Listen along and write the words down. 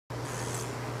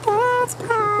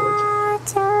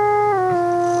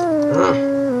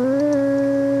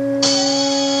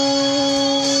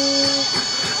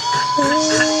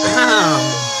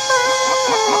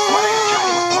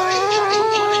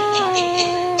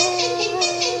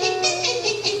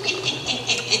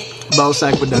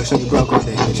Bowsack Productions, you broke all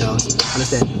day, bitch, y'all.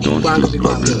 Understand? Grind up the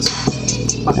ground, bills.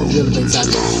 Fuck the real things out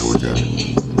there.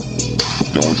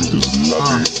 Don't you just love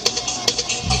it?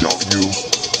 Don't you?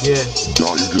 Yeah.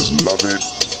 Don't you just love it?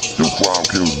 The crowd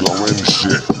kills going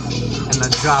shit. And I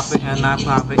drop it, and I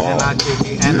pop it, and I kick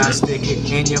it, and I stick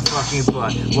it in your fucking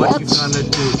butt. What you gonna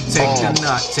do? Take the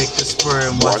nut, take the spur,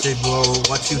 and watch it roll.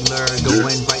 What you learn,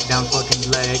 going right down fucking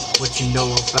leg. What you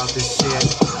know about this shit?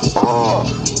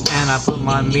 And I put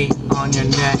my meat on your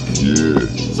neck,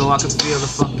 so I can feel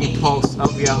the fucking pulse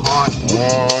of your heart.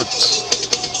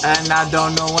 And I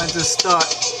don't know when to start.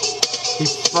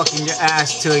 He's fucking your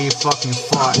ass till you fucking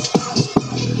fart.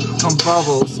 Come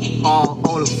bubbles all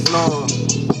over the floor.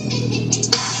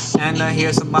 And I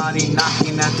hear somebody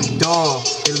knocking at the door.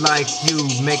 They like you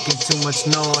making too much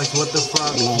noise. What the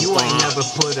fuck? You ain't never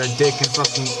put a dick in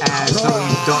fucking ass, so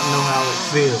you don't know how it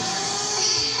feels.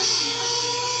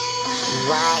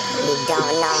 What? You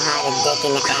don't know how the dick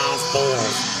in the ass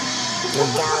feels. You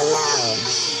don't know.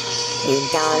 You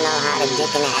don't know how the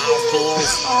dick in the ass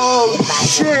feels. Oh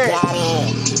shit!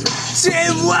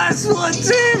 Shit, what's what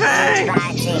TV? You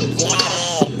about to get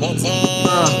it, bitches.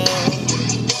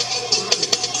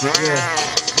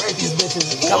 Break these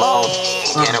bitches. Come on.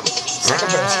 Get him. Second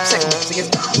verse.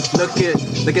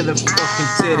 Look at the fucking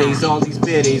titties, all these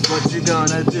biddies. What you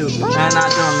gonna do? And I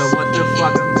don't know what the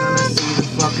fuck I'm gonna see the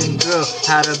fucking girl.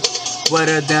 How to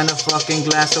wetter than a fucking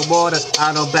glass of water.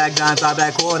 I don't back dimes, I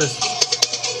back quarters.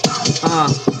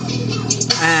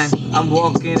 And I'm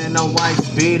walking in a white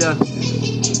beater.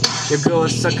 Your girl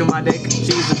is sucking my dick,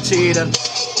 she's a cheater.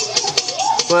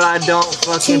 But I don't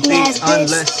fucking beat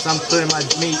unless I'm putting my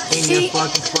meat in your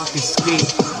fucking ski.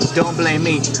 Don't blame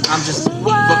me, I'm just a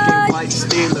fucking white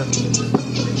stealer.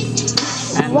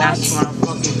 And that's what I'm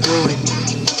fucking doing.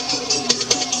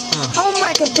 Oh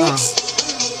my god, bitch.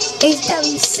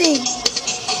 HWC.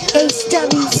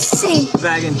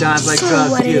 Bagging dimes like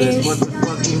drug dealers. What the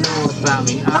fuck you know about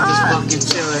me? I'm just fucking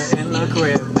chilling in the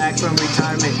crib, back from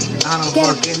retirement. I don't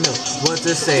fucking know what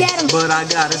to say, but I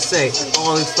gotta say,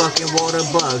 all these fucking water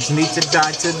bugs need to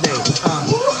die today.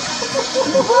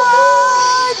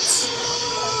 What?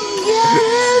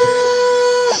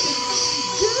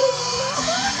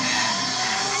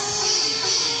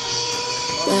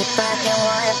 These fucking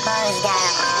water bugs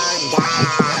gotta all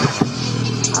die.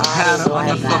 Had her on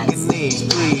the fucking knees,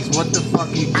 please. What the fuck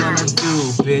you gonna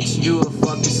do, bitch? You a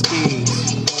fucking skis.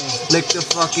 Lick the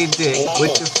fucking dick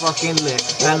with your fucking lip,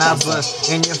 and I bust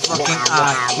in your fucking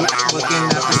eye, looking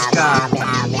at the sky,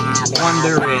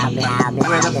 wondering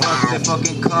where the fuck the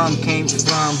fucking cum came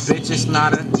from. Bitch, it's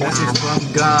not a message from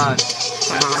God,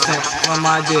 sent from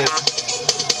my dick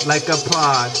like a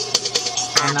pod.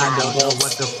 And I don't know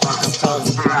what the fuck I'm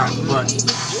talking about, but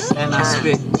and I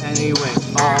spit anyway,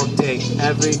 all day,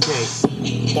 every day.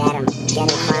 Get him,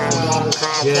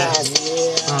 Yeah.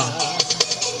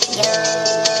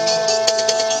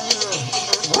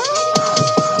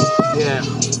 Yeah,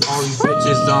 all these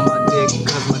bitches on my dick,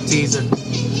 cause my teaser.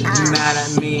 You mad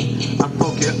at me? I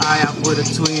poke your eye out with a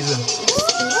tweezer.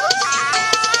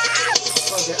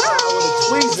 Fuck your eye with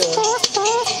a tweezer.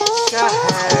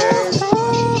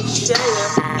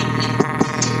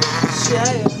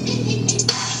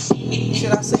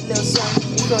 Should I say little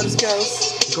something before this goes?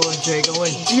 Go in, Jay, go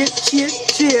in. Chip.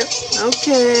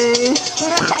 Okay.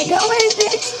 Go ahead,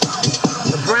 bitch.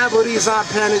 The brown booties on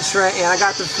penetrating. I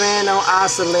got the fan on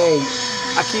oscillate.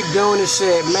 I keep doing this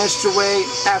shit. Menstruate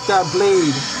after I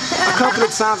bleed. A couple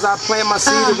of times I plant my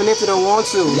seed even if you don't want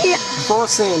to.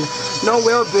 Forcing. No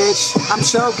will, bitch. I'm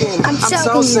choking. I'm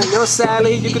toasting. Yo,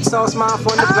 Sally, you can toast mine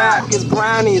from the back. It's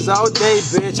brownies all day,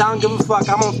 bitch. I don't give a fuck.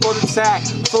 I'm on full attack.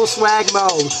 Full swag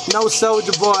mode. No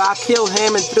soldier boy. I killed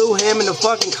him and threw him in the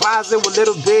fucking closet with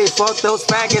little big. Fuck those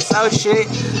faggots. Oh shit.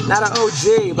 Not an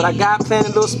OG, but I got plenty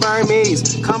of little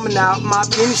spermies coming out my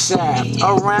penis shaft.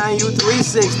 Around you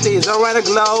 360s. Around the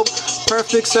globe.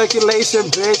 Perfect circulation,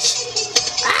 bitch.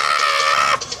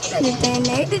 This thing,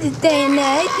 little thing,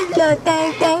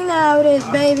 now it is,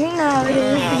 baby, now it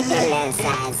is. Little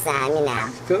side, you know.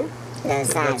 Cool. Little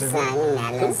side, you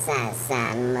know. Little side,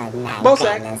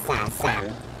 Bowsack. Little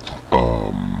side.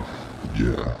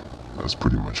 Yeah, that's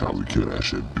pretty much how we kill that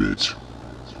shit, bitch.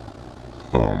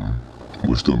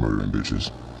 We're still murdering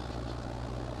bitches.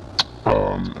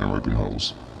 And raping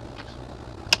hoes.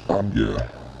 Yeah.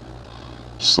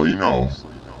 So, you know,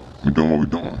 we're doing what we're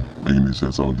doing. Making these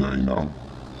hits all day, you know.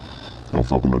 Don't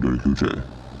fuck with no dirty coochie.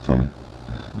 Feel me?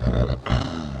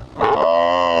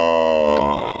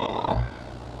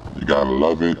 You gotta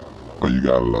love it, or you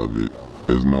gotta love it.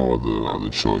 There's no other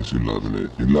choice. You're loving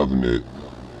it. You're loving it.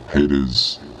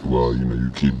 Haters, well, you know,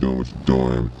 you keep doing what you're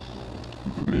doing.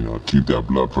 You know, keep that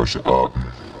blood pressure up.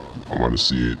 I want to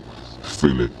see it,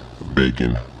 feel it,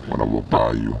 baking when I walk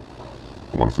by you.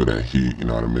 I want to feel that heat, you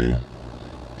know what I mean?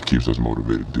 It keeps us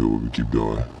motivated to do what we keep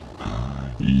doing.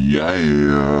 Yeah.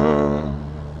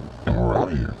 And we're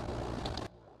out of here.